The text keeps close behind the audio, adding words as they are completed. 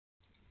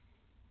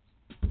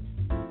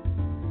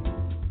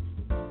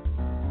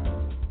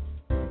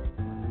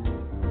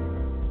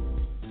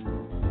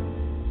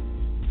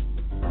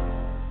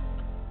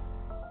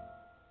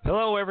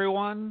Hello,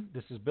 everyone.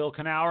 This is Bill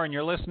Knauer, and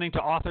you're listening to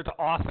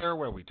Author2Author,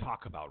 where we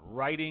talk about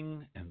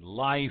writing and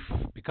life.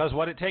 Because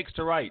what it takes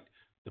to write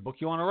the book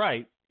you want to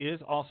write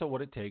is also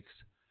what it takes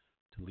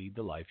to lead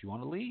the life you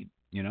want to lead.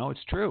 You know,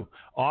 it's true.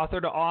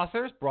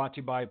 Author2Author is brought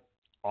to you by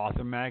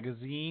Author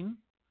Magazine,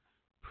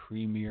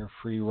 premier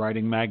free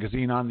writing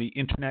magazine on the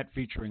internet,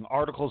 featuring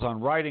articles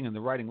on writing and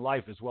the writing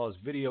life, as well as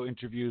video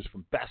interviews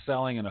from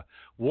best-selling and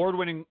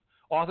award-winning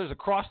authors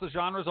across the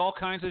genres, all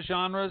kinds of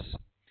genres.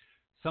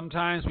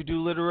 Sometimes we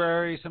do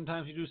literary,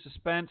 sometimes we do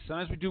suspense,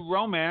 sometimes we do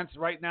romance.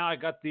 Right now I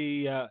got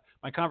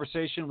my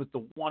conversation with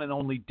the one and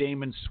only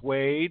Damon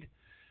Suede,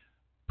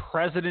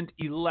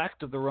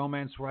 president-elect of the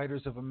Romance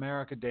Writers of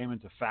America.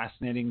 Damon's a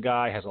fascinating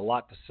guy, has a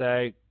lot to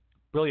say.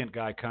 Brilliant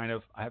guy, kind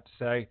of, I have to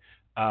say.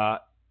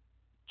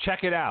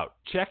 Check it out.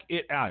 Check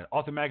it out at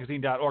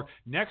authormagazine.org.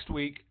 Next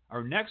week,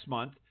 or next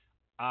month,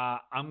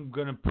 I'm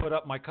going to put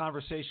up my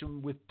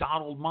conversation with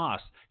Donald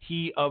Moss,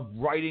 he of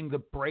writing the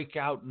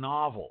breakout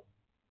novel.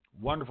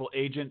 Wonderful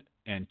agent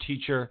and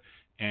teacher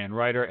and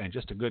writer and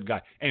just a good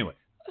guy. Anyway,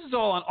 this is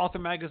all on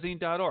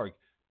authormagazine.org.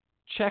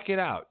 Check it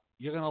out.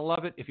 You're going to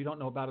love it if you don't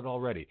know about it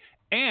already.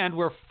 And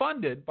we're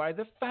funded by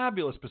the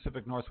fabulous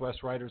Pacific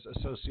Northwest Writers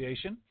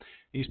Association.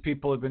 These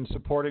people have been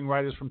supporting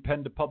writers from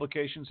pen to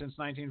publication since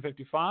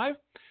 1955.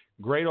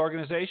 Great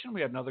organization.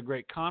 We had another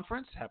great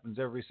conference. Happens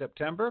every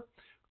September.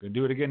 We're going to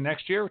do it again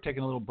next year. We're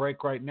taking a little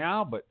break right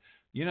now, but,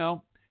 you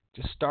know,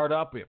 just start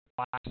up. We have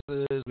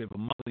classes. We have a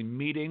monthly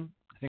meeting.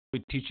 I think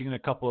we'll be teaching in a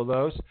couple of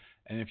those.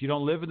 And if you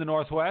don't live in the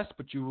Northwest,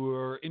 but you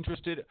were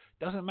interested, it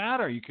doesn't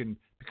matter. You can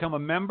become a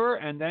member,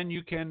 and then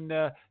you can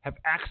have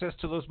access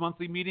to those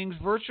monthly meetings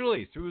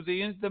virtually through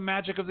the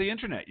magic of the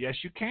internet. Yes,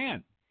 you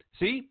can.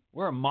 See,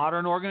 we're a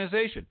modern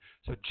organization.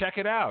 So check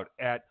it out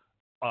at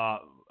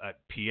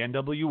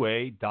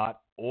pnwa.org.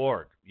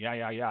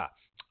 Yeah.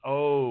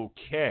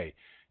 Okay.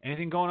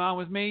 Anything going on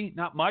with me?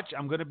 Not much.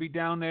 I'm going to be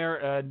down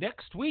there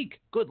next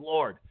week. Good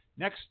Lord.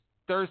 Next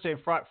Thursday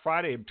and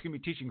Friday, I'm going to be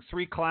teaching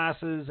 3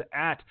 classes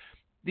at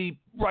the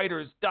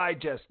Writer's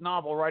Digest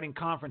Novel Writing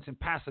Conference in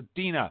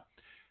Pasadena.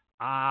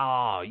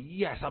 Oh,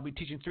 yes, I'll be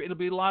teaching 3. It'll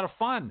be a lot of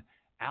fun.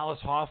 Alice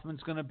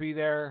Hoffman's going to be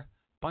there.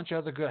 A bunch of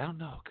other good, I don't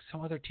know,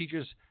 some other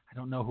teachers. I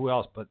don't know who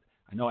else, but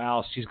I know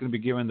Alice. She's going to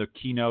be giving the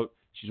keynote.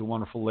 She's a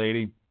wonderful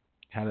lady.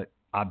 I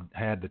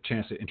had the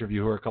chance to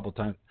interview her a couple of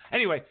times.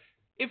 Anyway,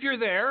 if you're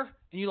there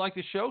and you like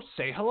the show,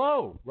 say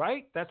hello,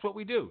 right? That's what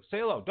we do. Say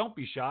hello. Don't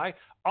be shy.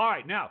 All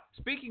right. Now,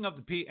 speaking of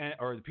the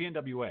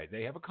PNWA,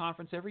 they have a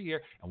conference every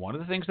year, and one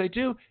of the things they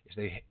do is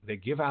they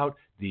give out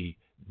the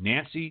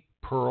Nancy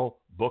Pearl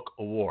Book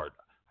Award.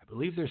 I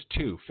believe there's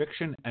 2,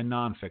 fiction and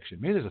nonfiction.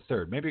 Maybe there's a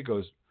third. Maybe it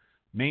goes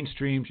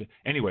mainstream.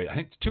 Anyway, I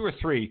think 2 or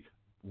 3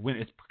 win.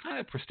 It's kind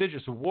of a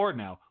prestigious award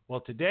now.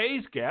 Well,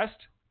 today's guest,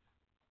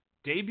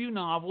 debut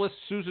novelist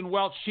Susan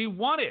Welch, she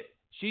won it.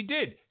 She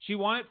did. She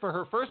won it for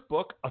her first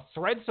book, A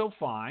Thread So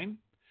Fine,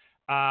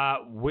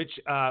 which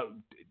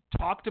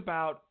talked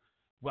about,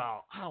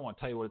 well, I don't want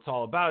to tell you what it's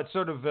all about. It's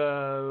sort of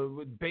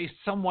based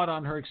somewhat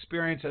on her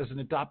experience as an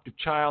adoptive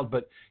child,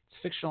 but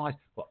it's fictionalized.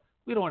 Well,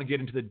 we don't want to get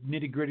into the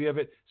nitty-gritty of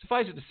it.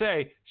 Suffice it to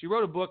say, she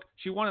wrote a book,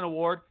 she won an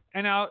award,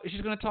 and now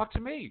she's going to talk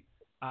to me,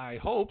 I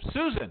hope.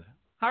 Susan,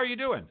 how are you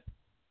doing?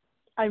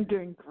 I'm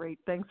doing great.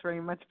 Thanks very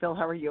much, Bill.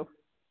 How are you?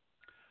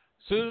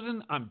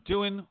 Susan, I'm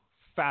doing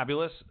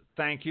fabulous.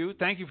 Thank you.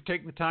 Thank you for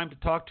taking the time to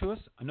talk to us.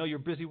 I know you're a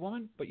busy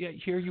woman, but yet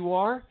here you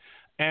are.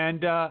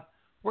 And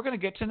we're going to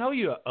get to know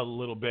you a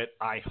little bit,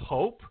 I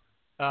hope.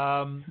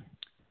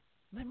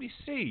 Let me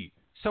see.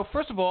 So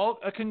first of all,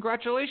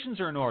 congratulations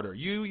are in order.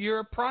 You're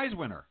a prize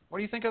winner. What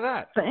do you think of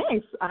that?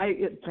 Thanks.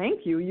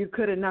 Thank you. You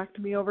could have knocked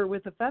me over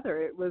with a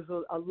feather. It was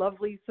a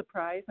lovely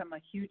surprise. I'm a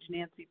huge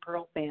Nancy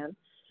Pearl fan.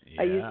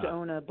 Yeah. I used to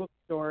own a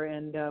bookstore,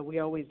 and we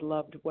always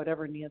loved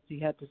whatever Nancy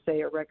had to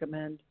say or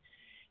recommend.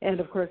 And,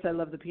 of course, I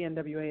love the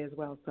PNWA as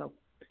well. So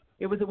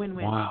it was a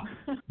win-win. Wow.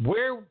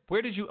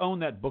 Where did you own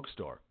that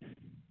bookstore?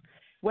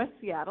 West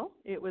Seattle.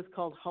 It was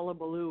called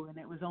Hullabaloo, and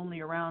it was only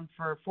around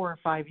for 4 or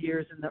 5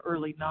 years in the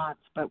early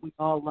noughts, but we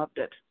all loved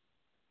it.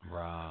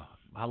 Wow.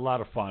 A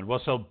lot of fun. Well,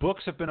 so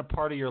books have been a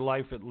part of your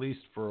life at least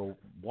for a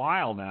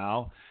while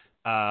now.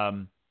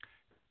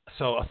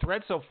 So A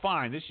Thread So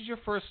Fine. This is your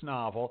first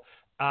novel.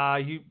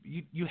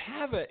 You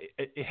have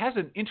it has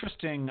an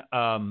interesting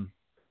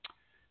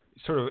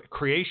sort of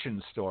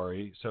creation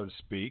story, so to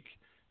speak,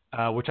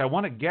 which I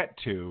want to get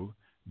to,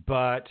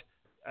 but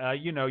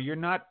you're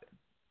not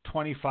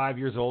 25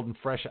 years old and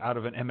fresh out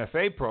of an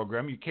MFA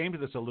program. You came to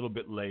this a little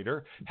bit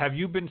later. Have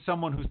you been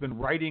someone who's been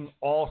writing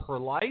all her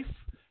life,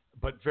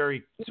 but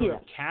very sort of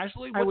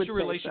casually? What's your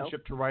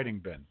relationship to writing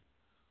been?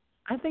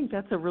 I think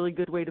that's a really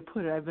good way to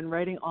put it. I've been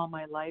writing all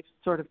my life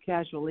sort of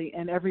casually,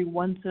 and every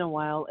once in a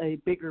while a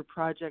bigger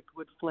project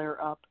would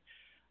flare up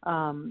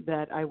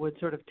that I would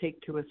sort of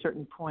take to a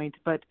certain point.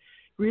 But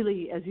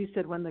really, as you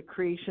said, when the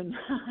creation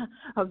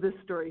of this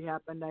story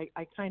happened,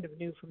 I kind of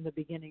knew from the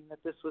beginning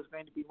that this was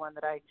going to be one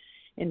that I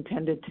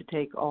intended to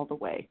take all the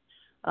way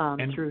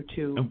through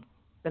to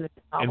finished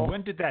a And novel.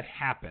 when did that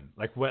happen?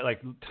 Like what,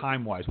 like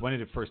time-wise? When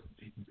did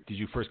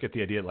you first get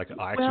the idea, like,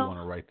 I actually Well, want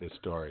to write this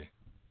story?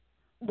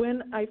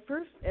 when I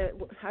first,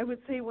 I would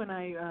say when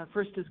I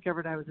first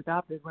discovered I was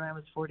adopted when I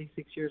was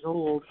 46 years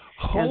old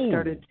and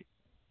started,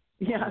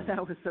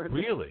 that was sort of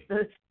Really?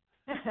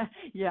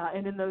 yeah,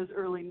 and in those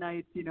early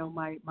nights,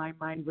 my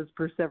mind was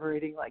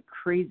perseverating like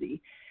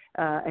crazy.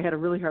 I had a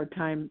really hard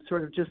time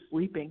sort of just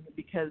sleeping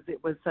because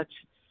it was such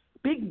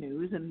big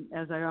news, and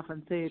as I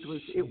often say,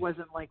 it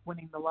wasn't like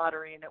winning the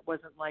lottery, and it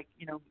wasn't like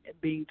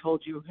being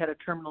told you had a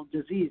terminal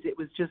disease. It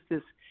was just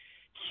this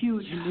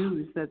huge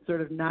news that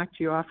sort of knocked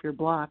you off your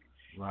block.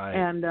 Right.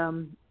 And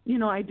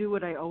I do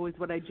what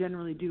I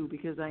generally do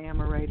because I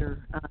am a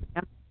writer.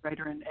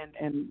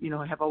 And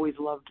I have always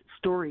loved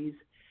stories.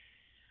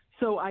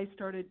 So I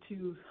started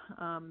to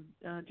I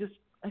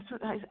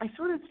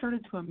sort of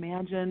started to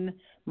imagine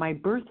my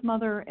birth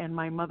mother and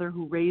my mother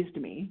who raised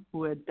me,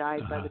 who had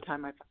died by the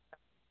time I found out,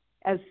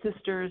 as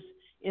sisters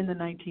in the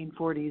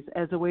 1940s,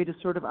 as a way to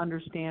sort of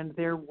understand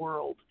their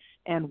world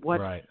and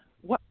what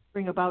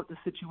bring about the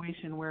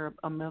situation where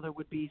a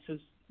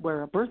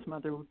birth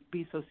mother would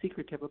be so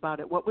secretive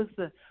about it. What was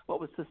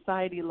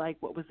society like?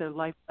 What was their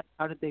life like?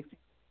 How did they face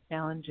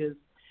challenges?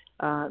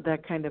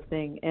 That kind of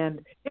thing.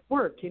 And it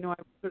worked. I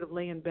would sort of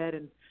lay in bed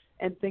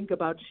and think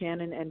about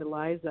Shannon and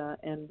Eliza.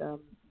 And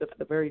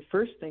the very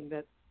first thing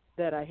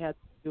that I had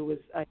to do was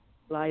I had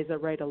Eliza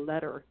write a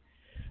letter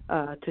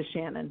to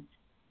Shannon.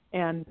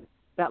 And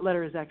that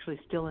letter is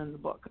actually still in the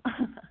book.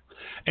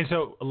 And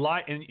so,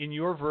 in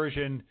your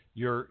version,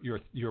 your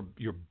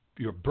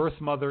birth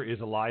mother is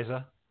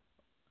Eliza?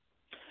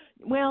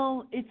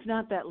 Well, it's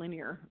not that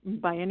linear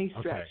by any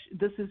stretch. Okay.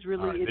 This is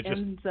really, right. it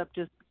ends up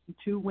just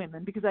two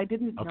women, because I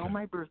didn't know Okay.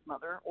 my birth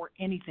mother or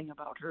anything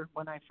about her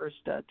when I first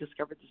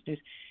discovered this news,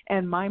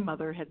 and my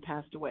mother had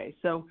passed away.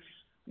 So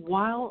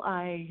while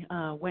I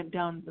went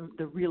down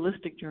the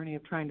realistic journey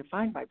of trying to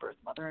find my birth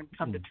mother and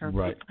come to terms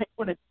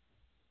with it,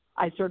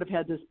 I sort of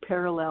had this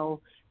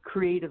parallel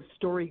creative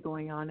story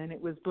going on, and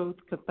it was both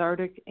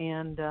cathartic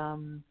and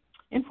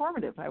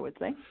informative, I would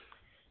say.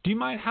 Do you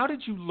mind? How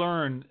did you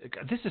learn?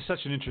 This is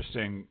such an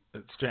interesting.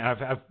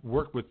 I've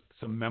worked with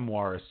some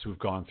memoirists who've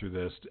gone through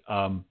this.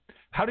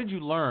 How did you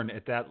learn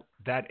at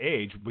that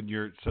age when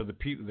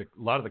a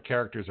lot of the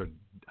characters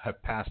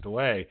have passed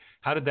away?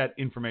 How did that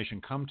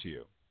information come to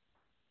you?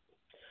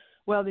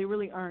 Well, they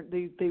really aren't.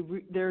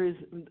 There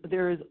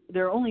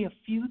are only a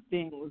few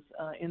things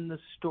in the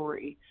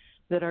story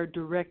that are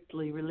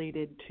directly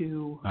related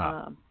to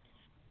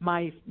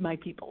my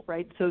people,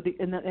 right? So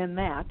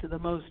the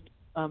most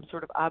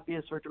sort of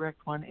obvious or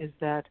direct one is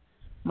that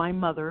my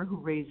mother, who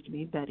raised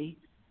me, Betty,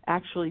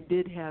 actually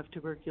did have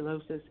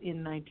tuberculosis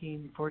in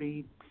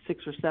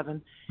 1946 or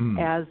 7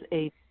 as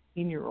a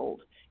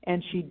 18-year-old.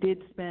 And she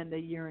did spend a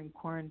year in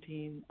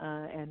quarantine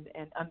and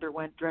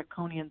underwent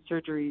draconian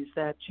surgeries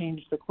that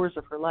changed the course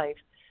of her life.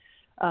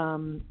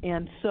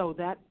 And so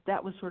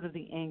that was sort of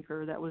the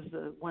anchor. That was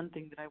the one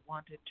thing that I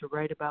wanted to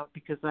write about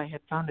because I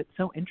had found it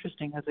so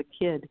interesting as a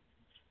kid.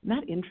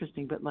 Not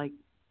interesting, but like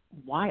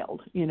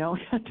wild,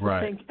 to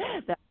think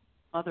that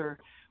mother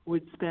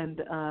would spend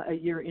a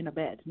year in a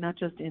bed, not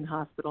just in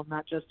hospital,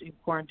 not just in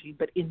quarantine,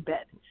 but in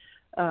bed.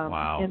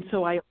 Wow. And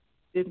so I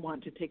did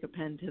want to take a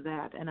pen to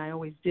that, and I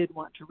always did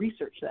want to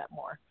research that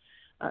more.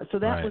 So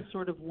that was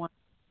sort of one.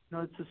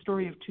 It's the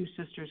story of two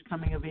sisters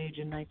coming of age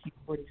in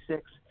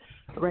 1946,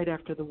 right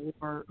after the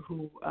war,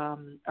 who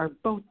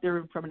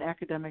they're from an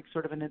academic,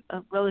 sort of a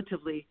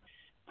relatively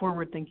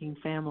forward-thinking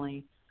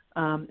family.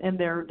 And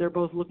they're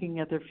both looking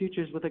at their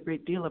futures with a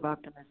great deal of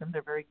optimism.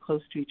 They're very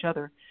close to each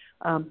other.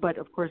 But,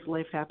 of course,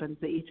 life happens.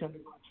 They each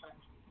undergo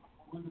tragedy.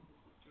 One of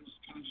the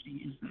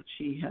tragedy is that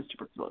she has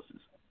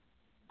tuberculosis.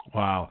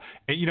 Wow.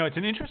 And, it's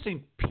an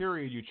interesting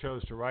period you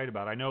chose to write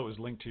about. I know it was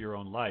linked to your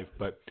own life,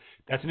 but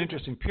that's an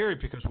interesting period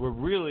because we're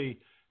really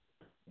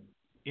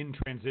in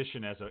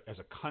transition as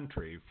a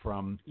country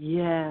from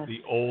the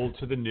old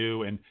to the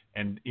new. And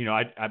when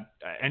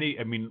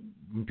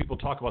people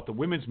talk about the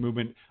women's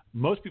movement,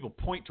 most people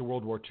point to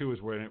World War II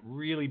as when it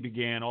really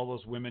began, all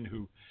those women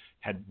who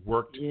had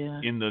worked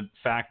in the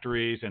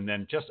factories, and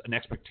then just an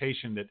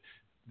expectation that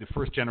the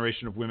first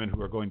generation of women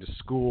who are going to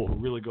school, who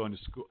really go into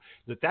school,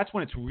 that's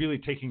when it's really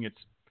taking its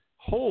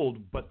hold,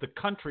 but the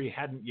country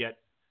hadn't yet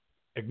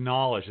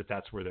acknowledged that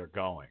that's where they're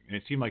going. And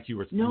it seemed like you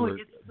were dealing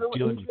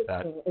with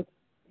that.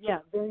 Yeah,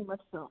 very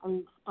much so. I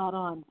mean, spot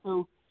on.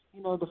 So,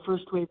 the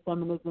first wave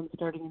feminism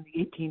starting in the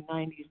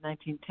 1890s,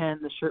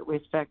 1910, the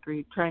Shirtwaist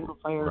Factory, Triangle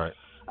Fire,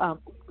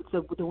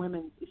 so the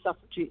women's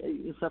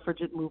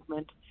suffragette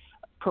movement,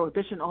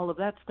 prohibition, all of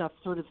that stuff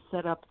sort of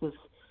set up the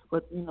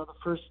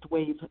first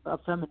wave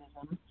of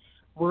feminism.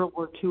 World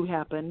War II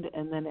happened,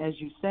 and then, as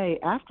you say,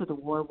 after the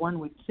war, one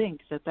would think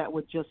that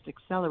would just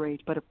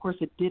accelerate, but of course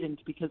it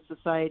didn't, because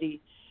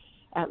society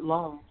at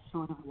large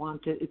sort of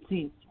wanted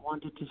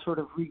to sort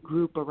of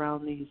regroup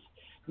around these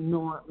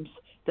norms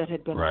that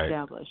had been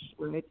established,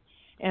 right?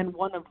 And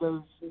one of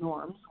those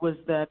norms was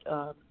that,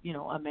 a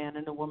man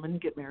and a woman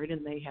get married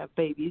and they have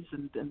babies,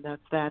 and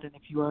that's that. And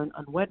if you are an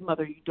unwed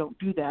mother, you don't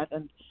do that.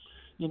 And,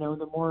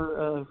 the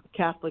more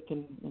Catholic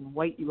and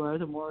white you are,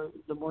 the more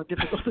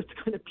difficult it's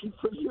going to be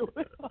for you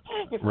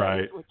if that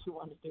is what you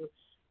want to do.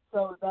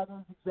 So that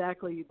is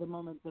exactly the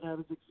moment that I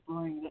was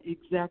exploring,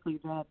 exactly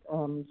that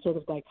sort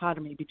of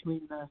dichotomy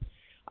between the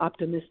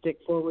optimistic,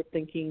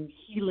 forward-thinking,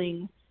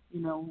 healing.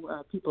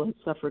 People had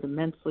suffered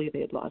immensely.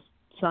 They had lost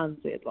sons.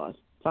 They had lost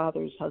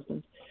fathers,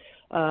 husbands.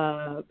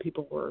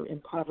 People were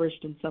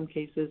impoverished in some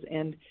cases,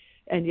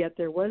 and yet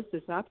there was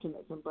this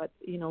optimism. But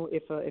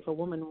if a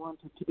woman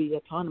wanted to be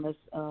autonomous,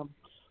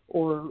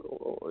 or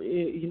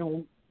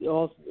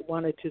also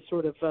wanted to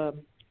sort of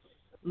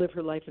live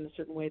her life in a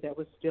certain way, that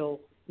was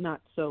still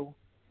not so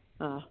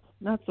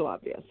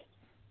obvious.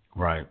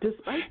 Right.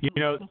 Despite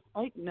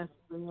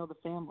necessarily the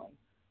family.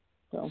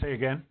 So, Say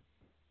again.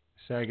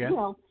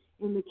 Well,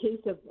 in the case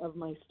of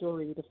my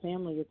story, the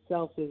family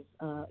itself is,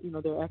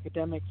 they're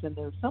academics and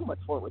they're somewhat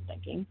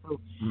forward-thinking. So,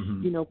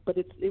 but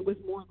it was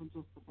more than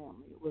just the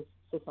family; it was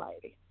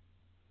society.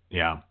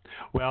 Yeah.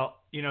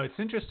 Well, it's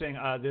interesting.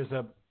 There's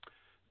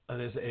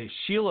a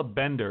Sheila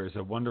Bender is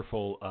a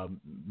wonderful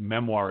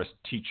memoirist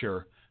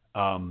teacher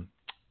in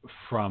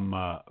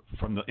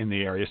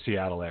the area,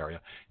 Seattle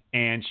area,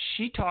 and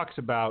she talks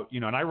about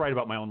and I write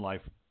about my own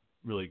life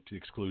really to the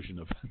exclusion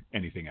of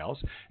anything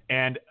else.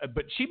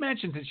 But she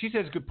mentions, and she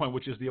says a good point,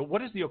 which is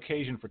what is the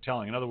occasion for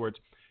telling? In other words,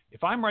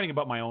 if I'm writing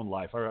about my own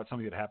life, or about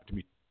something that happened to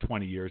me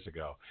 20 years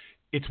ago,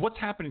 it's what's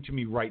happening to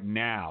me right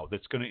now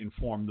that's going to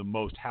inform the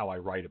most how I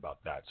write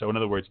about that. So in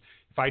other words,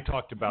 if I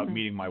talked about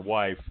meeting my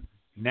wife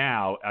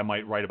now, I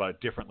might write about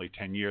it differently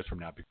 10 years from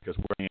now, because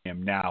where I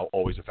am now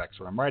always affects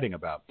what I'm writing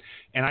about.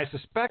 And I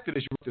suspect that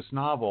as you wrote this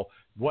novel,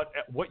 what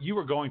you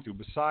were going through,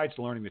 besides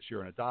learning that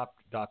you're an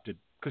adopted,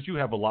 because you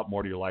have a lot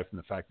more to your life than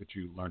the fact that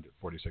you learned at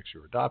 46 you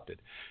were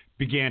adopted,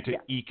 began to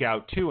eke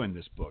out too in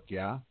this book,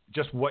 yeah?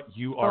 Just what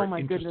you are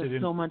interested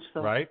in. So much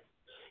so. Right?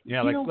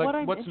 Yeah,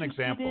 what's an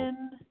example?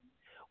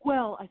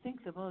 Well, I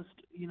think the most,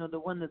 the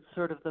one that's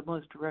sort of the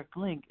most direct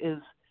link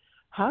is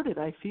how did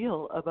I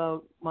feel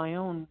about my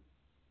own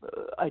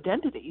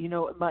identity?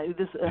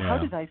 How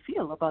did I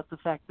feel about the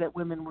fact that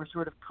women were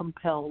sort of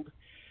compelled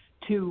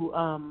to,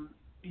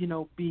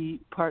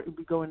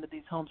 go into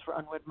these homes for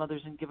unwed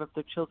mothers and give up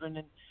their children?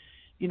 And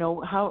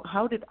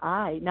how did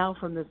I, now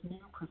from this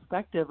new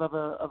perspective of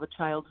a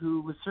child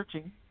who was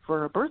searching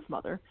for a birth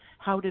mother,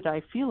 how did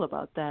I feel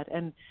about that?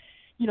 And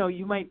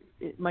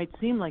it might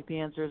seem like the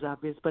answer is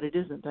obvious, but it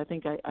isn't. I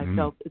think I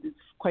felt it's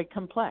quite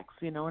complex,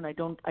 and I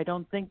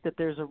don't think that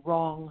there's a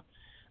wrong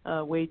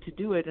way to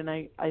do it. And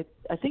I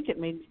think it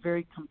made me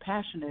very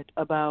compassionate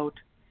about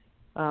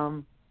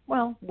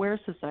where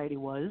society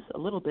was a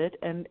little bit,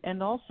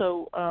 and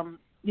also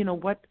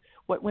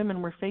what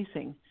women were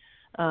facing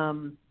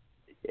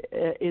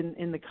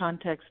in the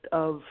context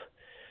of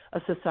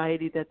a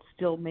society that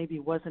still maybe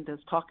wasn't as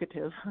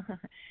talkative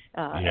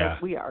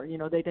as we are.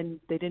 They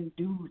didn't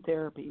do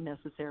therapy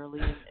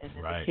necessarily, and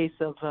in the case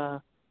of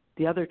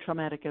the other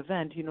traumatic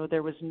event,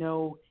 there was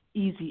no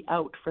easy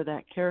out for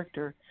that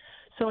character.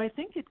 So I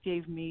think it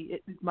gave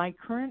me my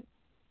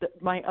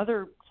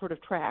other sort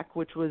of track,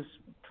 which was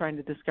trying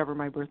to discover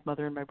my birth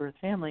mother and my birth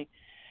family,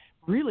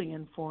 really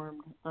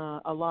informed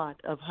a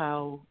lot of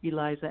how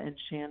Eliza and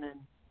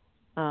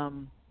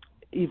Shannon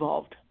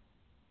evolved.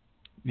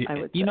 I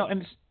would say.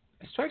 And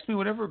it strikes me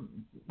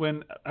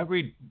when I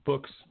read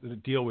books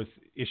that deal with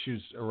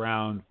issues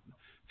around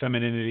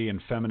femininity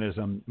and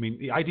feminism, I mean,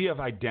 the idea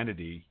of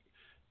identity,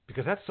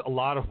 because that's a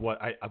lot of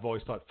what I've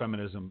always thought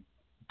feminism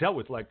dealt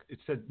with. Like it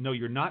said, no,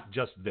 you're not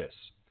just this.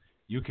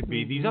 You could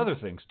be these other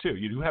things too.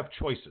 You do have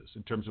choices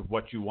in terms of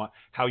what you want,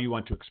 how you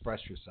want to express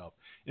yourself.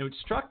 And it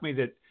struck me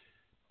that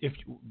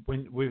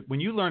when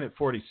you learn at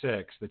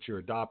 46 that you're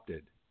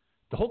adopted,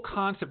 the whole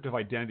concept of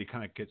identity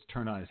kind of gets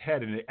turned on its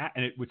head, and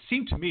it would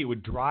seem to me it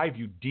would drive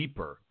you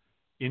deeper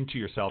into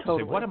yourself to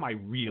say, what am I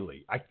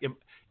really?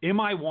 Am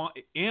I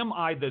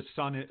the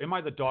son? Am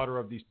I the daughter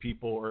of these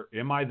people, or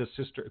am I the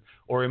sister,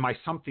 or am I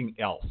something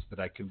else that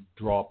I can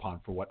draw upon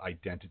for what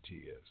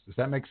identity is? Does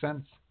that make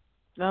sense?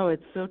 No,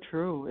 it's so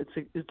true.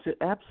 It's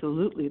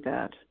absolutely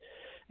that.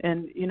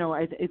 And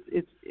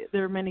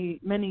there are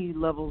many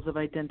levels of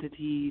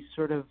identity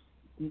sort of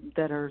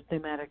that are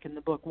thematic in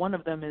the book. One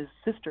of them is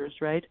sisters,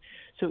 right?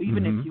 So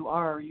even if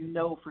you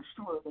know for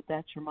sure that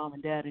that's your mom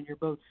and dad and you're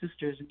both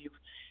sisters, and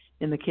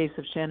in the case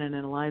of Shannon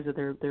and Eliza,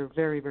 they're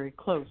very, very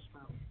close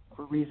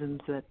for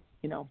reasons that,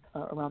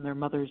 around their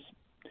mother's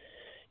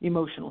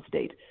emotional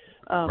state.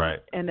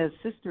 And as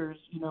sisters,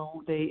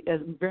 they, as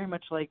very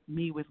much like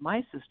me with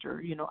my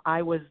sister,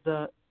 I was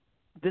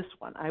this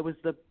one. I was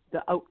the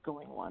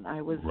outgoing one.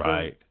 I was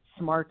the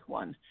smart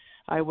one.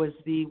 I was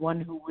the one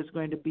who was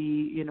going to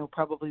be,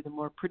 probably the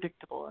more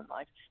predictable in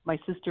life. My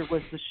sister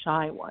was the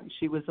shy one.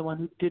 She was the one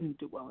who didn't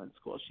do well in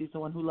school. She's the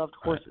one who loved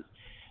horses.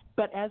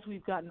 But as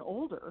we've gotten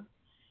older,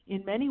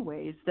 in many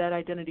ways, that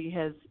identity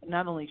has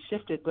not only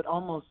shifted, but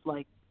almost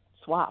like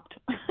swapped.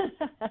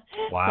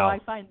 Wow. So I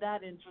find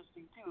that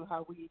interesting too,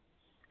 how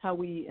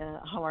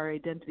our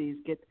identities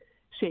get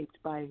shaped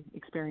by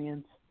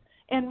experience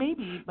And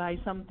maybe by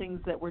some things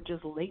that were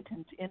just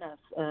latent in us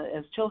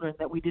as children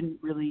that we didn't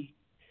really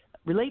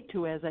relate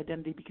to as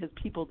identity because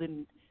people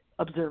didn't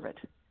observe it,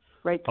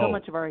 right? So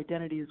much of our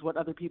identity is what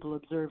other people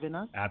observe in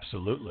us.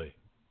 Absolutely.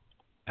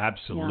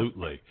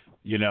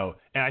 Yeah.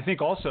 And I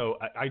think also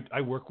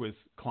I work with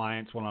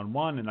clients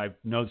one-on-one, and I've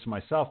noticed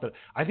myself that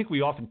I think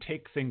we often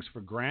take things for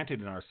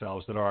granted in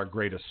ourselves that are our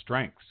greatest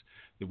strengths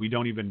that we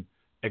don't even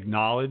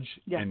acknowledge,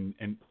 and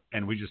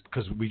we just,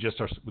 because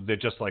they're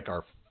just like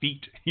our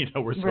feet,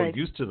 we're so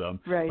used to them,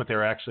 but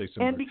they're actually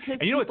some. And because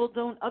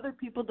other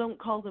people don't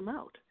call them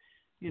out,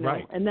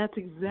 right. And that's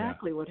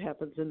exactly what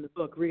happens in the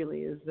book.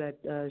 Really, is that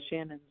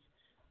Shannon's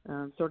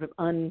sort of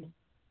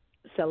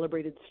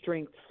uncelebrated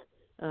strengths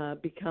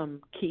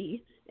become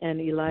key, and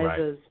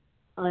Eliza's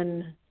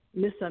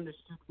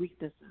misunderstood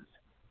weaknesses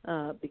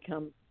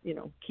become,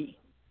 key.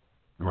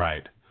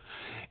 Right.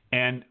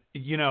 And,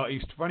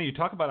 it's funny, you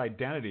talk about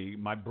identity.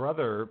 My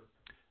brother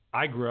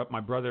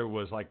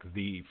was like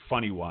the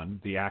funny one,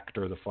 the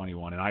actor, the funny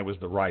one, and I was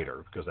the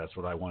writer because that's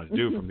what I wanted to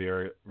do from the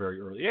very, very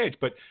early age.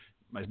 But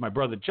my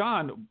brother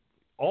John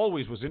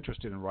always was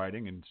interested in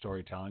writing and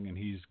storytelling, and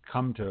he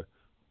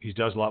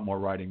does a lot more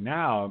writing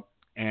now.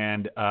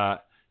 And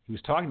he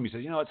was talking to me, he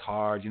said, it's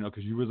hard,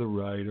 because you were the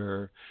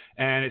writer.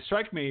 And it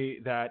strikes me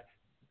that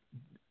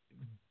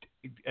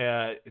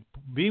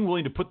being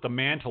willing to put the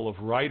mantle of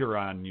writer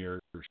on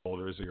your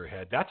shoulders or your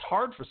head, that's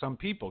hard for some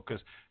people,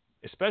 because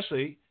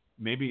especially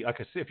maybe, like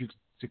I said,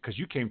 because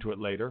you came to it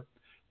later,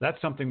 that's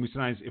something we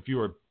sometimes, if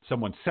you are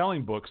someone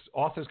selling books,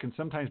 authors can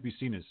sometimes be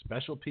seen as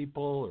special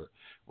people, or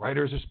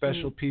writers are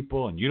special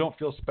people, and you don't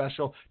feel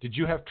special. Did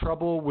you have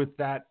trouble with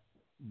that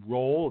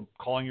role,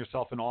 calling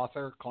yourself an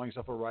author, calling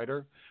yourself a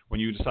writer,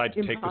 when you decide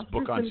to take this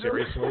book on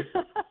seriously?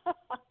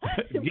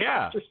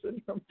 Yeah,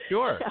 syndrome.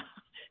 Sure. Yeah.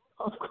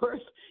 Of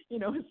course,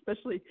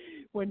 especially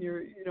when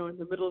you're, in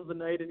the middle of the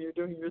night and you're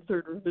doing your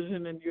third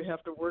revision and you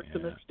have to work the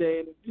next day,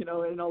 and,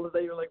 and all of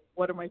that, you're like,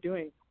 what am I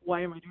doing?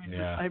 Why am I doing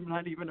this? I'm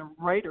not even a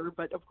writer,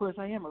 but of course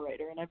I am a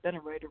writer, and I've been a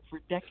writer for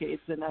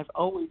decades, and I've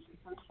always,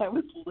 since I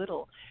was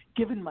little,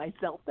 given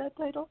myself that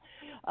title,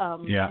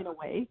 in a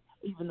way,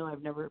 even though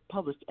I've never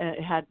published,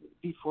 had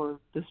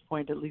before this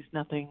point, at least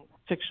nothing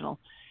fictional.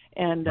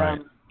 And,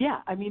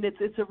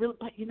 it's a real,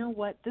 but you know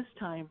what, this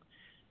time,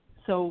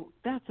 so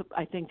that's,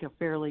 I think, a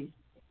fairly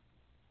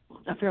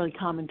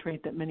common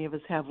trait that many of us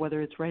have, whether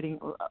it's writing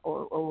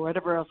or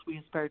whatever else we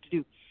aspire to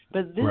do.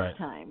 But this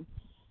time,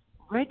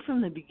 right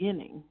from the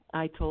beginning,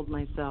 I told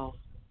myself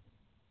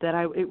that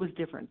it was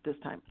different this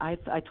time.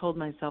 I told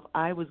myself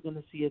I was going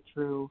to see it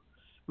through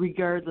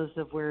regardless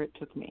of where it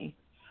took me.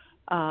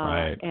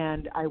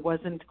 And I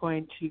wasn't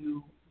going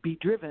to be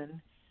driven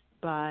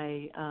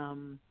by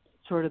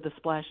sort of the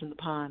splash in the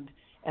pond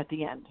at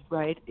the end,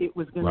 right? It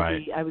was going to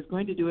be, I was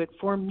going to do it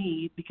for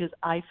me because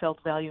I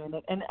felt value in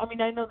it. And I mean,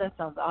 I know that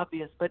sounds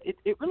obvious, but it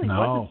really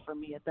wasn't for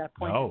me at that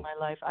point in my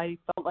life. I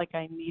felt like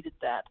I needed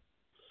that.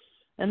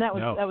 And that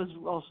was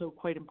also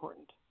quite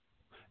important.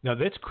 Now,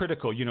 that's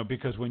critical,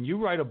 because when you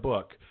write a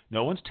book,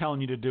 no one's telling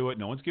you to do it.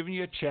 No one's giving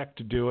you a check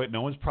to do it.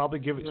 No one's probably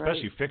giving,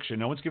 especially fiction,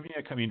 no one's giving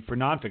you, for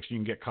nonfiction, you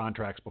can get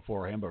contracts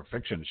beforehand, but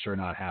fiction is sure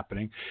not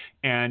happening.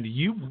 And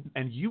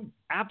you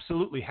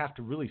absolutely have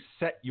to really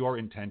set your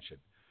intention.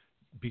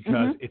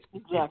 Because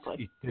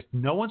it's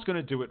no one's going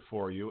to do it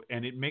for you,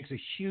 and it makes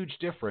a huge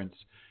difference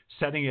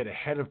setting it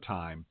ahead of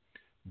time,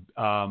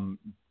 and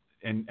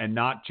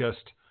not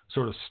just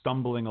sort of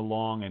stumbling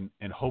along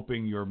and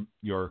hoping you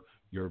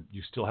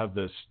still have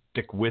the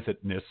stick with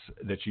itness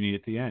that you need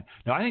at the end.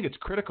 Now, I think it's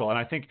critical, and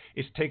I think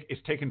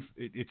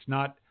it's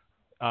not.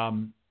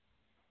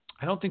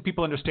 I don't think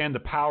people understand the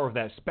power of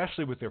that,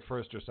 especially with their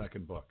first or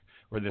second book,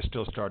 where they're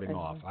still starting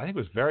off. I think it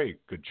was a very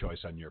good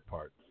choice on your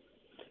part.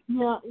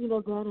 Yeah,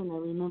 that, and I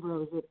remember I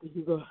was at the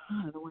Hugo,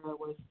 I don't know where I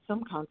was,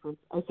 some conference.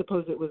 I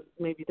suppose it was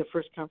maybe the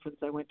first conference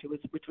I went to,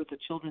 which was a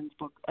children's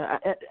book.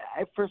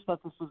 I first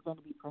thought this was going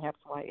to be perhaps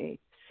YA.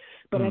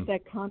 But at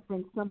that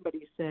conference,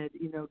 somebody said,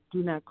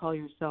 do not call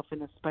yourself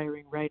an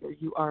aspiring writer.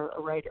 You are a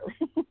writer.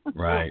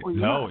 Right.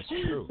 No, it's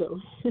true.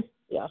 So,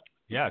 yeah.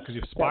 Yeah, because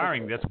you're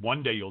aspiring, that's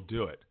one day you'll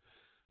do it.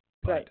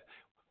 But, right.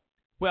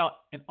 Well,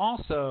 and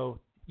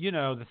also,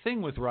 the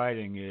thing with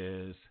writing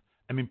is,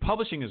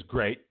 publishing is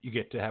great. You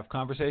get to have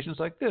conversations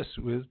like this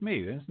with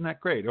me. Isn't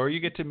that great? Or you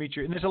get to meet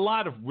and there's a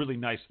lot of really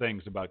nice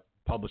things about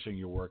publishing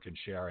your work and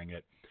sharing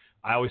it.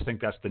 I always think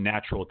that's the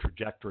natural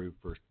trajectory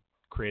for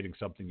creating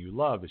something you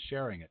love, is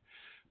sharing it.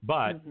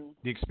 But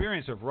the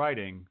experience of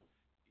writing,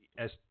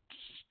 as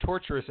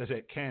torturous as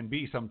it can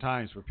be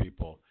sometimes for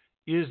people,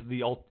 is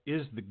the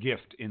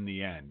gift in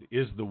the end,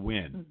 is the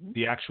win,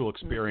 the actual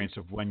experience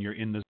of when you're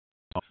in the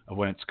zone of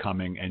when it's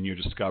coming and you're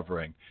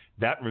discovering.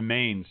 That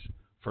remains,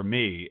 for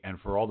me and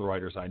for all the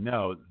writers I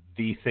know,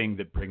 the thing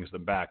that brings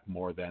them back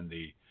more than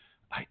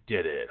I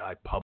did it, I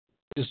published.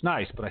 It's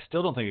nice, but I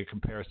still don't think it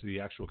compares to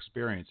the actual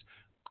experience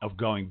of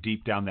going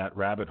deep down that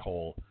rabbit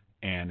hole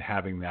and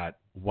having that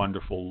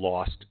wonderful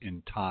lost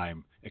in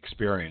time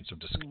experience of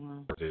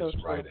discovering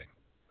writing.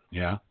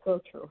 Yeah?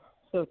 So true.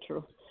 So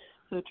true.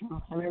 so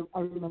true. I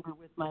remember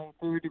with my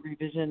third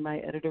revision, my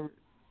editor,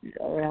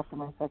 or after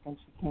my second,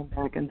 she came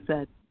back and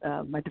said,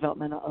 my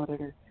developmental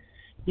editor,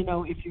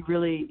 if you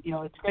really,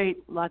 it's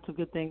great, lots of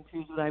good things.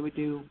 Here's what I would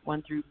do,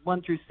 1 through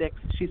 6.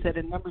 She said,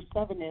 and number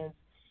 7 is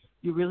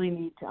you really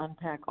need to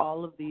unpack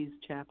all of these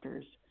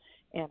chapters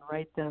and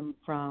write them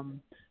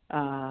from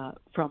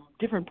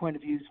different point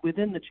of views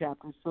within the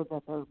chapters so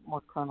that they're more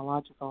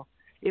chronological.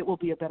 It will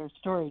be a better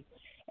story.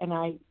 And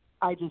I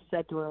just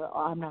said to her,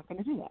 I'm not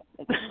going to do that.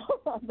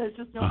 There's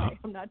just no way.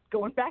 I'm not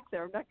going back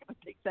there. I'm not going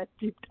to take that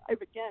deep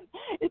dive again.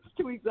 It's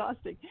too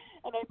exhausting.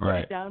 And I put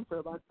it down for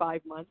about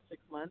 5 months,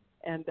 6 months,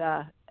 and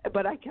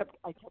but I kept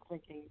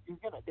thinking, you're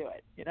going to do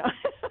it, You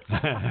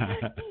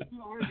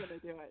are going to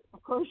do it.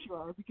 Of course you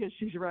are, because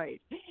she's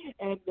right.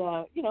 And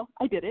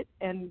I did it.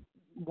 And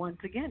once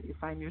again, you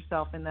find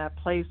yourself in that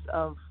place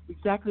of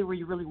exactly where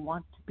you really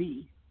want to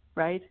be,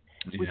 right?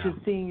 Yeah. Which is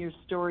seeing your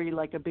story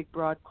like a big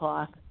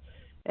broadcloth.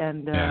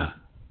 And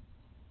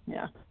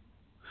yeah.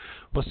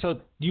 Well,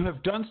 so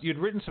you'd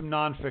written some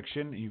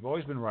nonfiction. You've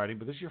always been writing,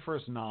 but this is your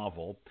first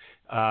novel,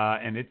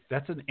 and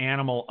that's an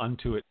animal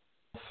unto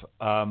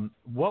itself.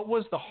 What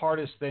was the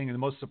hardest thing and the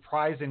most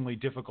surprisingly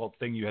difficult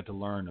thing you had to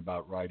learn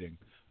about writing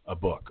a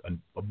book,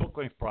 a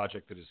book-length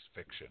project that is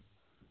fiction?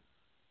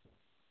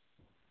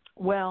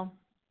 Well,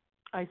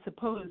 I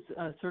suppose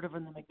sort of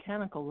on the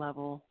mechanical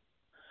level,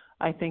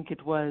 I think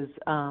it was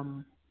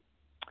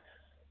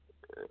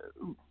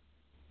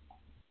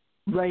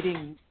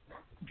writing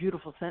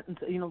beautiful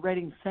sentences,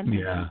 writing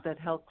sentences that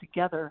held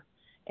together.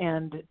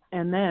 And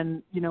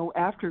then,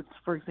 after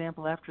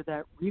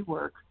that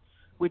rework,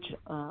 which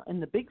in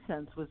the big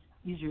sense was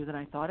easier than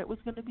I thought it was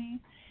going to be,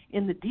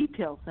 in the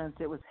detail sense,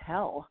 it was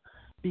hell,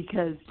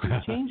 because you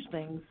change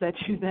things that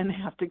you then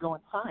have to go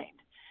and find.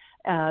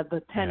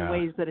 The 10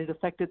 ways that it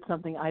affected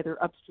something either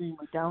upstream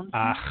or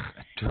downstream.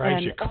 It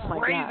drives you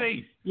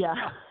crazy. Yeah.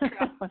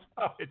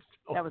 It's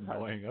so that was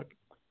annoying. Hard.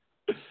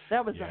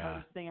 That was the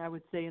hardest thing, I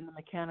would say, in the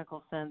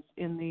mechanical sense.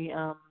 In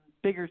the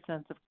bigger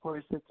sense, of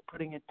course, it's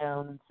putting it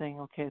down and saying,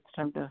 okay, it's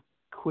time to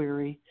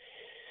query.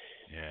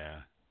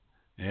 Yeah,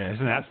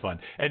 isn't that fun?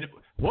 And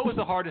what was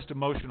the hardest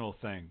emotional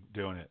thing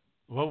doing it?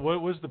 What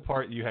was the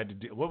part you had to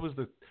do? What was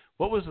the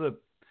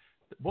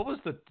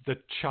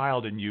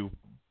child in you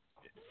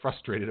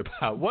frustrated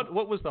about? What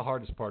was the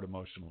hardest part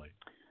emotionally?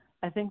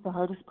 I think the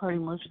hardest part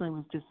emotionally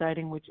was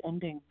deciding which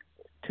ending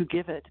to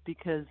give it,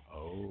 because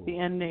the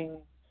ending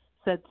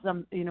said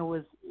the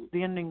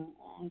ending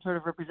sort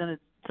of represented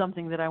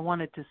something that I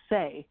wanted to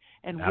say,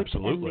 and which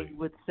ending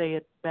would say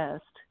it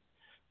best.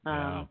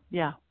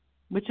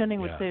 Which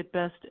ending would say it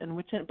best,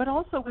 and but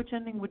also which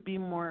ending would be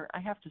more, I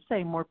have to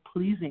say, more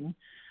pleasing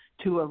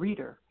to a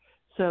reader.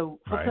 So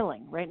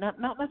fulfilling, right?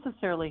 Not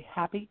necessarily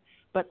happy,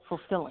 but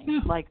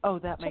fulfilling. Like,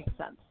 that makes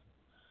sense.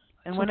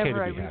 And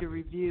whenever I read a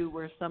review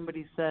where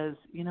somebody says,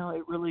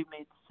 it really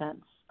made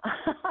sense,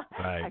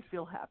 I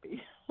feel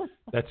happy.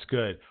 That's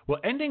good. Well,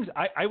 endings,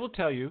 I will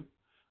tell you,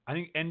 I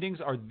think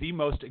endings are the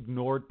most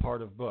ignored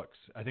part of books.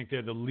 I think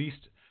they're the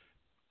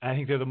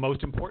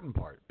most important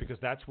part, because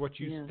that's where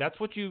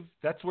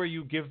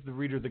you give the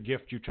reader the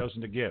gift you've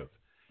chosen to give.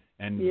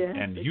 And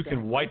you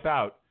can wipe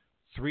out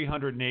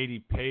 380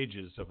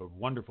 pages of a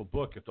wonderful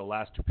book if the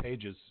last 2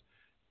 pages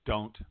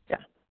don't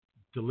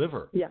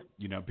deliver,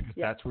 because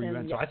that's where you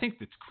end. So I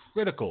think it's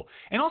critical.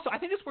 And also, I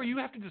think it's where you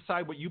have to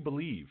decide what you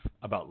believe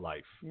about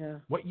life,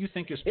 what you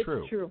think is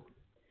true. It's true.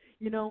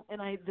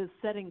 And the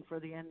setting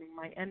for the ending,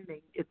 my ending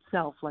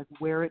itself, like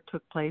where it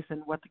took place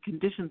and what the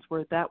conditions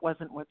were, that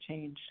wasn't what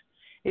changed.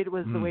 It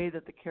was the way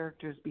that the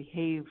characters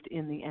behaved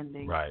in the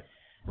ending. Right.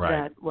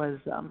 That was,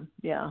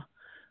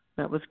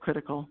 that was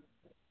critical.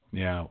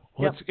 Yeah.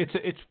 Well,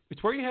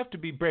 it's where you have to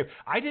be brave.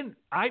 I didn't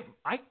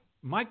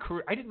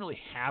really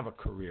have a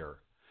career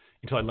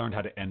until I learned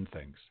how to end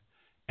things.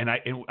 And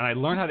I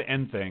learned how to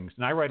end things,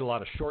 and I write a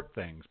lot of short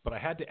things, but I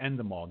had to end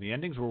them all. The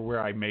endings were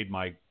where I made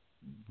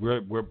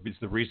where is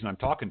the reason I'm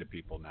talking to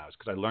people now, is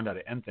because I learned how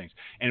to end things.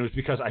 And it was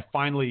because I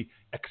finally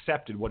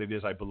accepted what it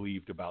is I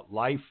believed about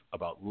life,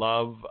 about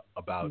love,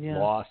 about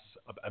loss,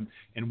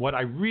 and what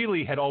I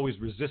really had always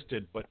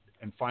resisted,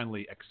 and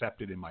finally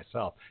accepted in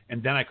myself.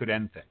 And then I could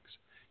end things.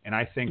 And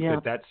I think I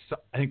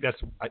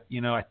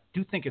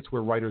do think it's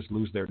where writers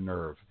lose their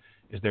nerve,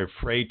 is they're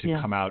afraid to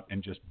come out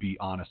and just be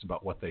honest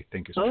about what they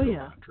think is true or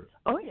not true.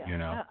 Oh, yeah.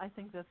 Yeah, I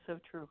think that's so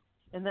true.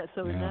 And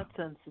in that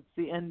sense, it's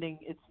the ending,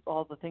 it's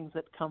all the things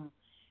that come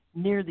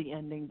near the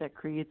ending that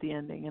create the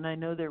ending. And I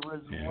know there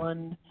was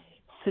one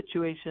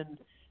situation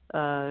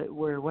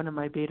where one of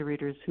my beta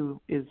readers, who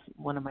is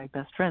one of my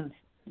best friends,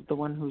 the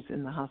one who's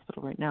in the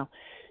hospital right now,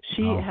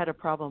 she had a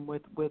problem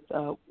with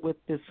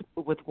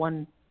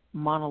one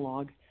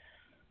monologue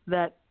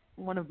that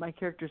one of my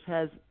characters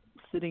has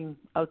sitting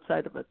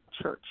outside of a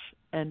church.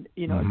 And,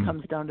 it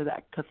comes down to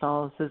that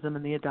Catholicism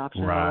and the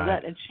adoption and all of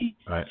that. And she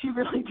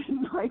really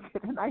didn't like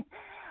it. And I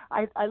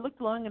looked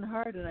long and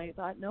hard, and I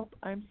thought, nope,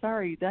 I'm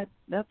sorry.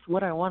 That's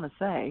what I want to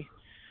say.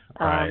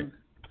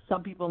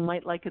 Some people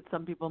might like it,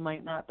 some people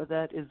might not, but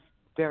that is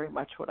very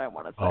much what I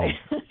want to Oh,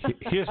 say.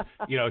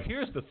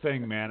 here's the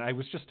thing, man.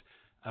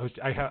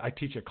 I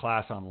teach a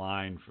class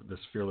online, for this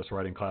fearless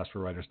writing class for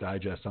Writer's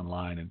Digest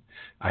online, and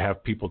I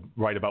have people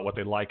write about what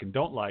they like and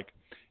don't like.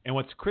 And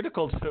what's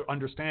critical to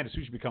understand as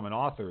soon as you become an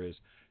author is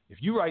if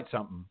you write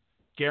something,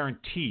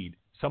 guaranteed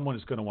someone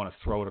is going to want to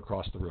throw it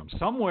across the room.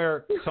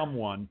 Somewhere,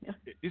 someone,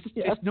 it's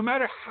no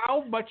matter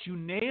how much you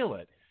nail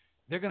it,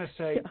 they're going to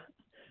say,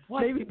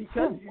 what? Maybe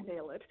because you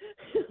nail it.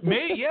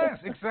 Yes,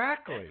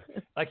 exactly.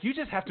 Like, you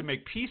just have to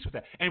make peace with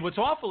that. And what's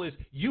awful is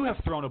you have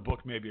thrown a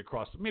book maybe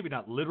across, maybe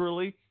not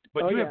literally,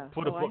 but you have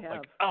put a book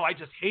like, I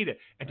just hate it.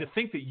 And to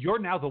think that you're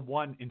now the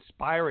one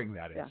inspiring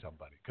that in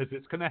somebody, because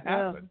it's going to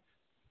happen.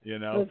 You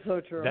know? That's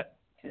so true.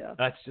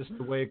 That's just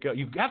the way it goes.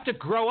 You have to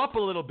grow up a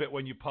little bit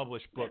when you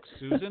publish books,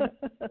 Susan.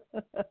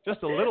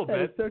 Just a little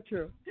bit. That's so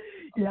true.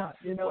 Yeah,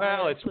 well,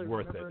 I it's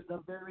worth it.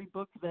 The very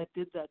book that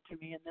did that to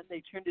me, and then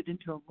they turned it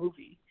into a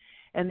movie,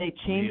 and they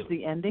changed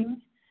the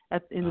ending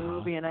in the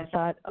movie, and I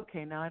thought,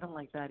 okay, now I don't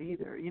like that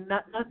either.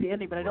 Not the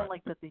ending, but I don't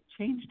like that they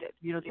changed it.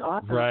 The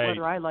author,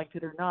 whether I liked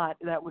it or not,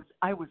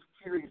 I was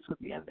furious with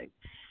the ending,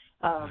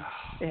 I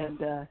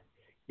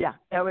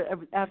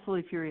was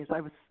absolutely furious.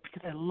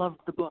 Because I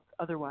loved the book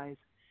otherwise.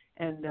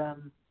 And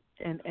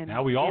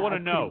now we all want to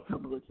know.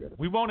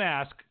 We won't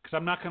ask because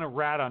I'm not going to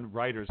rat on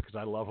writers because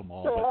I love them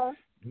all.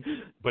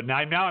 But now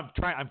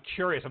I'm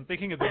curious. I'm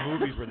thinking of the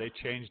movies where they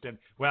changed them.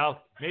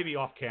 Well, maybe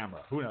off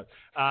camera. Who knows?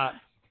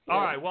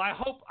 All right. Well, I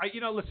hope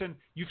listen.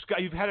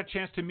 You've had a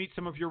chance to meet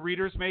some of your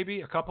readers,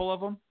 maybe a couple of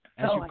them,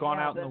 as you've gone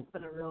out. That's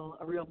been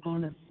a real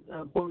bonus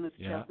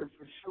chapter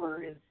for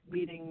sure. Is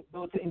meeting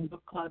both in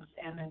book clubs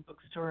and in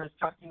bookstores,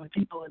 talking with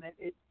people, and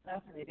it's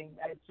fascinating.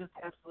 I just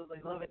absolutely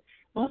love it.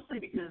 Mostly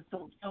because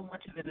so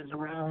much of it is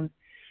around,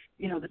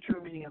 the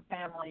true meaning of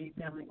family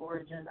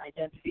origin,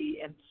 identity,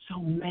 and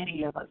so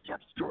many of us have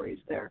stories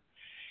there.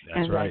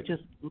 That's right. I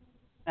just the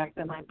fact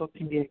that my book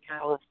can be a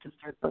catalyst to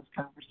start those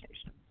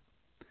conversations.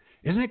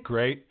 Isn't it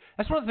great?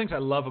 That's one of the things I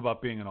love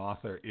about being an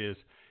author is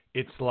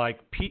it's like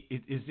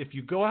if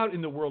you go out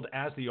in the world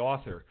as the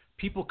author,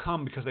 people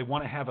come because they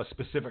want to have a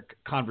specific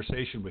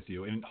conversation with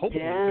you, and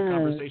hopefully it's a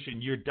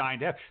conversation you're dying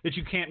to have that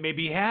you can't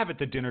maybe have at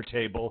the dinner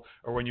table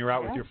or when you're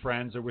out with your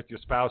friends or with your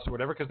spouse or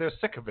whatever because they're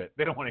sick of it.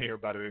 They don't want to hear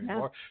about it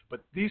anymore.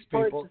 But these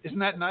people, isn't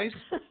that nice?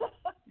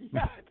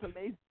 Yeah, it's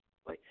amazing.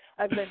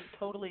 I've been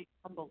totally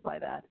humbled by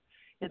that.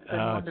 It's been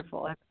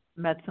wonderful. I've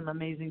met some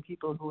amazing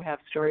people who have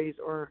stories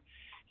or,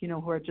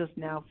 who are just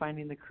now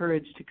finding the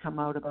courage to come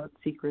out about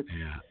secrets.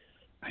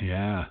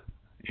 Yeah.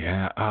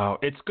 Oh,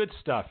 it's good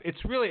stuff. It's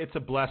a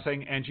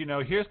blessing. And,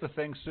 here's the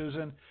thing,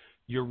 Susan.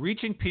 You're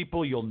reaching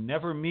people you'll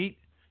never meet.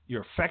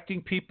 You're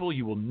affecting people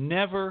you will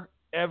never,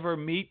 ever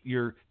meet.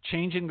 You're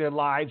changing their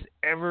lives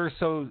ever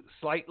so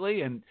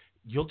slightly, and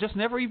you'll just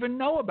never even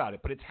know about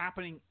it. But it's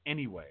happening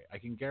anyway. I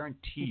can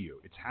guarantee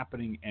you it's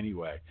happening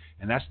anyway.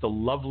 And that's the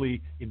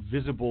lovely,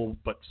 invisible,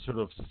 but sort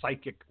of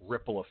psychic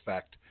ripple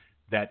effect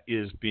that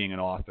is being an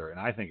author. And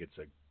I think it's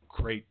a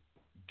great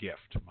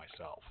gift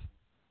myself.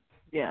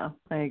 Yeah,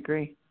 I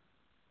agree.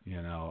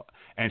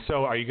 And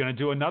so are you going to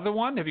do another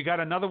one? Have you got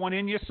another one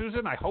in you,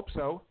 Susan? I hope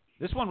so.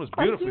 This one was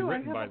beautifully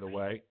written, by the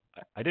way.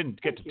 I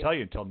didn't get to tell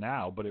you until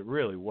now, but it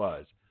really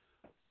was.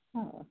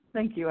 Oh,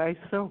 thank you. I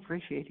so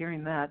appreciate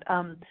hearing that.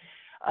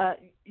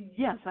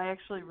 Yes, I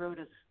actually wrote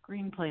a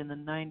screenplay in the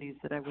 90s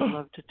that I would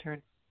love to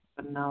turn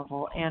into a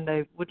novel, and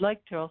I would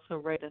like to also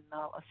write a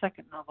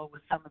second novel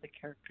with some of the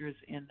characters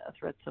in A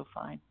Thread So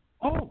Fine.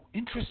 Oh,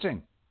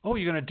 interesting. Oh,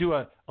 you're going to do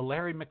a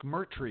Larry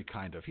McMurtry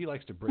kind of. He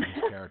likes to bring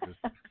his characters.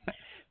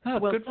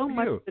 Well, good so for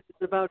much you. of it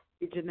is about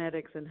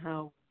genetics and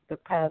how the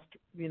past,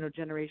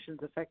 generations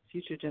affect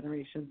future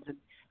generations, and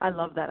I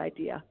love that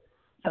idea.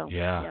 So,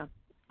 yeah.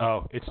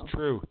 Oh, it's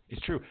true.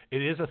 It's true.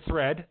 It is a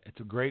thread. It's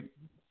a great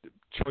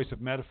choice of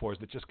metaphors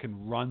that just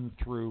can run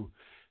through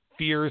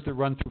fears that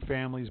run through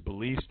families,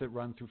 beliefs that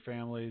run through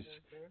families,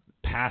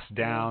 passed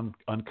down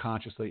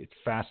unconsciously. It's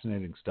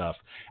fascinating stuff.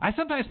 I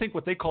sometimes think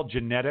what they call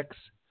genetics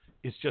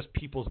is just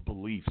people's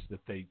beliefs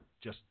that they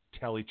just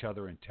tell each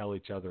other and tell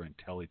each other and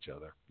tell each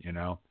other,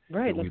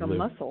 Right, like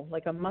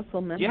a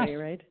muscle memory,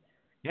 right?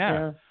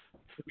 Yeah.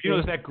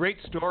 There's that great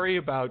story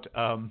about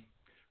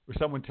where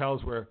someone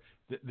tells where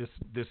this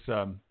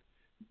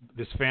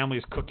family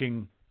is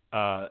cooking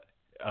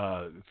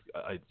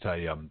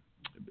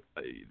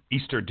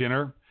Easter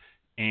dinner,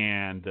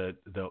 and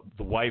the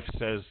wife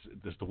says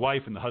there's the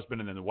wife and the husband,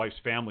 and then the wife's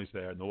family's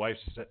there, and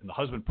the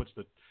husband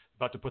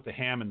about to put the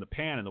ham in the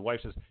pan, and the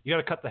wife says, "You got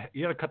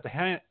to cut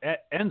the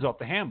ends off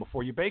the ham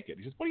before you bake it."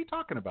 He says, "What are you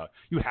talking about?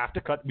 You have to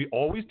cut. We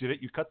always did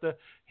it. You cut the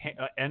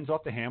ends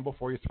off the ham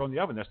before you throw in the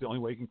oven. That's the only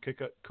way you can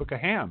cook a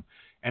ham."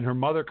 And her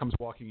mother comes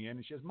walking in,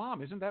 and she says,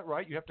 "Mom, isn't that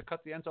right? You have to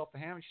cut the ends off the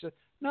ham." And she said,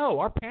 "No,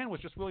 our pan was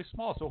just really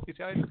small, so we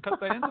decided to cut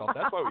the ends off.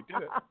 That's why we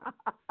did it."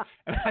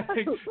 And I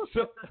think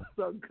so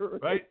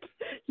good. Right?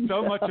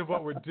 So much of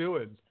what we're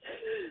doing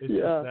is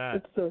just that.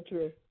 It's so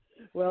true.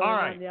 Well,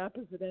 I'm on the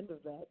opposite end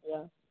of that.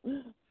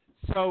 Yeah.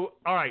 So,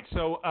 all right.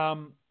 So,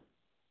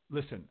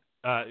 listen,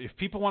 if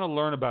people want to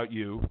learn about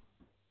you,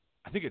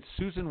 I think it's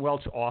Susan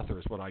Welch Author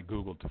is what I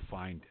Googled to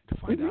find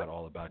out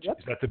all about you. Yep.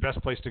 Is that the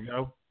best place to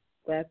go?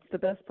 That's the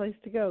best place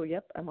to go.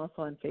 Yep. I'm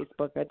also on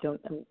Facebook.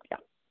 Yeah.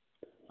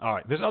 All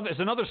right. There's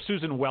another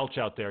Susan Welch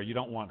out there. You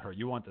don't want her.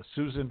 You want the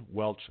Susan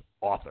Welch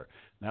Author.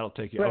 And that'll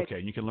take you. Right.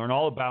 Okay. You can learn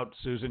all about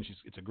Susan.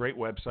 It's a great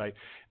website.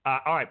 All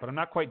right. But I'm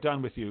not quite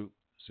done with you,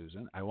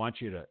 Susan. I want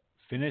you to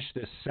finish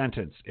this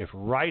sentence. If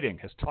writing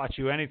has taught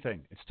you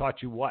anything, it's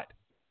taught you what?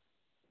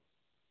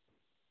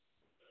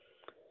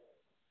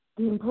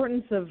 The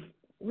importance of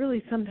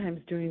really sometimes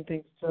doing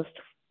things just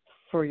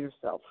for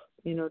yourself,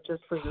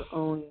 just for your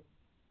own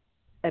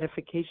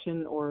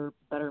edification or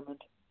betterment.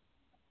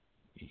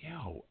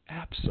 Yo,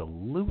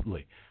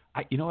 absolutely.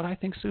 You know what I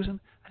think, Susan?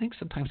 I think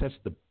sometimes that's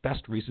the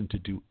best reason to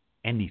do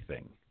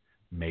anything.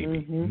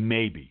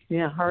 Maybe.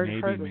 Yeah, hard.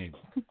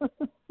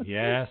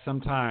 Yeah,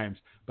 sometimes.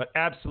 But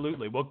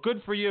absolutely. Well,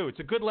 good for you. It's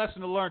a good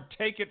lesson to learn.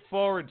 Take it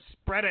forward.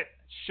 Spread it.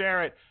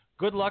 Share it.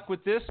 Good luck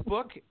with this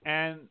book,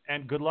 and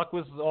good luck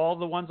with all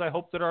the ones I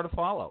hope that are to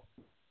follow.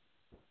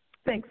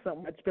 Thanks so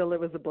much, Bill. It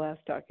was a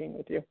blast talking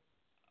with you.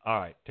 All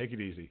right. Take it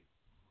easy.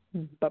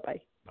 Bye-bye.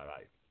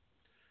 Bye-bye.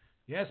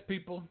 Yes,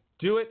 people,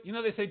 do it.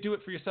 They say do it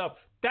for yourself.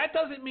 That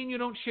doesn't mean you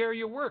don't share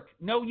your work.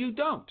 No, you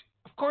don't.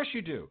 Of course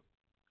you do.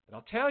 But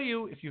I'll tell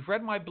you, if you've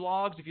read my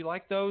blogs, if you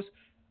like those,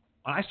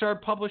 when I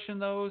started publishing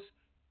those,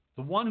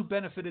 the one who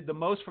benefited the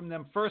most from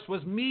them first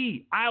was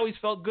me. I always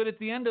felt good at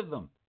the end of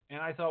them. And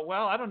I thought,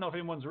 well, I don't know if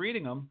anyone's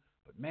reading them,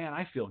 but man,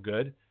 I feel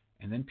good.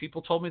 And then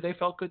people told me they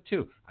felt good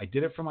too. I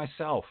did it for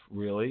myself,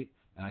 really,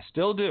 and I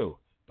still do.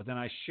 But then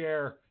I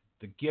share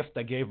the gift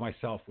I gave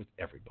myself with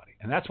everybody.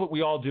 And that's what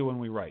we all do when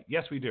we write.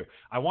 Yes, we do.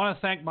 I want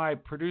to thank my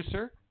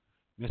producer,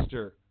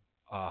 Mr.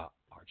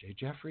 R.J.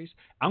 Jeffries.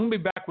 I'm going to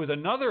be back with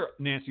another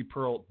Nancy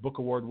Pearl Book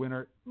Award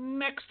winner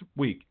next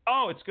week.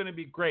 Oh, it's going to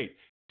be great.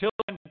 Till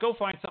then, go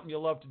find something you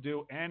love to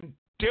do and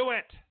do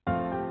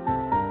it.